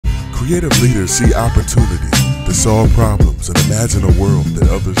Creative leaders see opportunity to solve problems and imagine a world that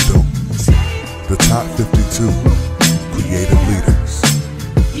others don't. The top 52 creative leaders.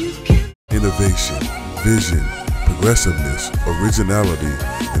 Innovation, vision, progressiveness, originality,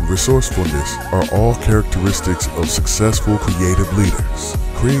 and resourcefulness are all characteristics of successful creative leaders.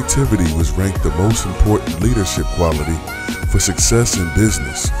 Creativity was ranked the most important leadership quality for success in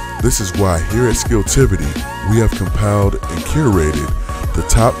business. This is why here at Skilltivity, we have compiled and curated the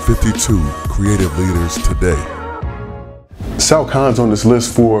top 52 creative leaders today. Sal Khan's on this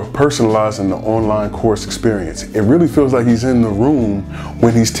list for personalizing the online course experience. It really feels like he's in the room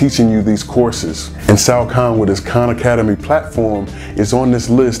when he's teaching you these courses. And Sal Khan with his Khan Academy platform is on this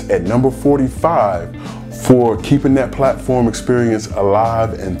list at number 45 for keeping that platform experience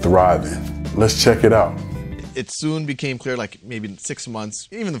alive and thriving. Let's check it out. It soon became clear, like maybe in 6 months,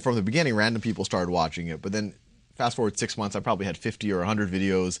 even from the beginning, random people started watching it. But then fast forward 6 months, I probably had 50 or 100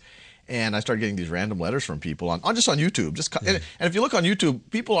 videos. And I started getting these random letters from people just on YouTube. And if you look on YouTube,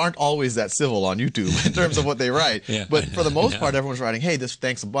 people aren't always that civil on YouTube in terms of what they write. But for the most part, everyone's writing, hey, this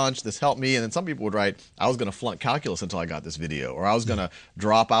thanks a bunch, this helped me. And then some people would write, I was going to flunk calculus until I got this video. Or I was going to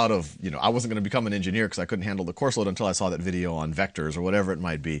drop out of, I wasn't going to become an engineer because I couldn't handle the course load until I saw that video on vectors or whatever it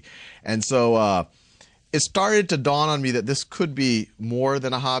might be. And so it started to dawn on me that this could be more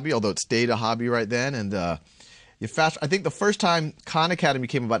than a hobby, although it stayed a hobby right then. And I think the first time Khan Academy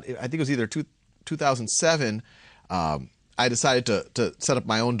came about, I think it was either 2007, I decided to set up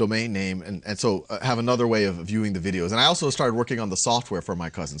my own domain name and so have another way of viewing the videos. And I also started working on the software for my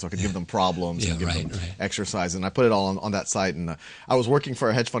cousins so I could give them problems and give them exercises. And I put it all on that site. And I was working for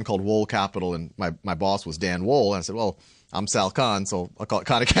a hedge fund called Wohl Capital, and my boss was Dan Wohl. And I said, well, I'm Sal Khan, so I'll call it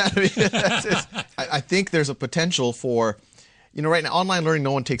Khan Academy. I think there's a potential for, right now, online learning,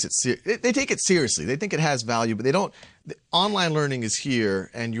 no one takes it they take it seriously. They think it has value, but they don't. Online learning is here,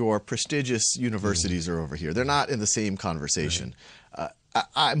 and your prestigious universities are over here. They're not in the same conversation.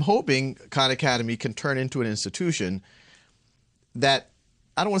 I'm hoping Khan Academy can turn into an institution that,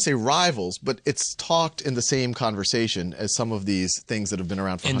 I don't want to say rivals, but it's talked in the same conversation as some of these things that have been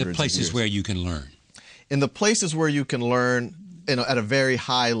around for hundreds of years. In the places where you can learn. In the places where you can learn at a very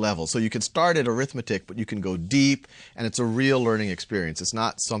high level. So you can start at arithmetic, but you can go deep, and it's a real learning experience. It's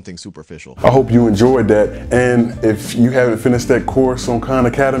not something superficial. I hope you enjoyed that. And if you haven't finished that course on Khan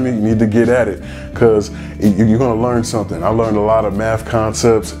Academy, you need to get at it, because you're going to learn something. I learned a lot of math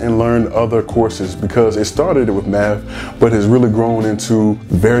concepts and learned other courses, because it started with math, but has really grown into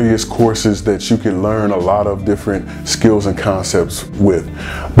various courses that you can learn a lot of different skills and concepts with.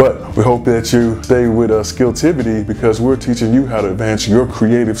 But we hope that you stay with Skilltivity, because we're teaching you how to advance your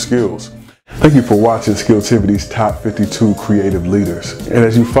creative skills. Thank you for watching Skilltivity's top 52 creative leaders. And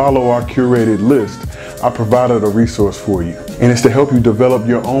as you follow our curated list, I provided a resource for you. And it's to help you develop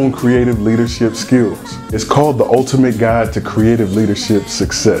your own creative leadership skills. It's called The Ultimate Guide to Creative Leadership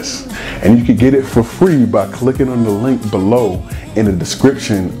Success. And you can get it for free by clicking on the link below in the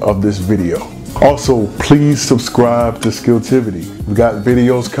description of this video. Also, please subscribe to Skilltivity. We got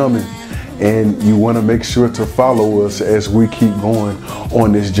videos coming, and you want to make sure to follow us as we keep going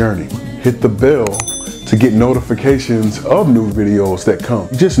on this journey. Hit the bell to get notifications of new videos that come.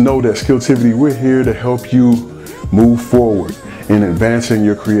 Just know that Skilltivity, we're here to help you move forward in advancing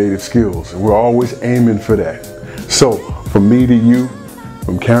your creative skills. We're always aiming for that. So from me to you,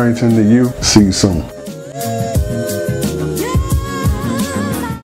 from Carrington to you, see you soon.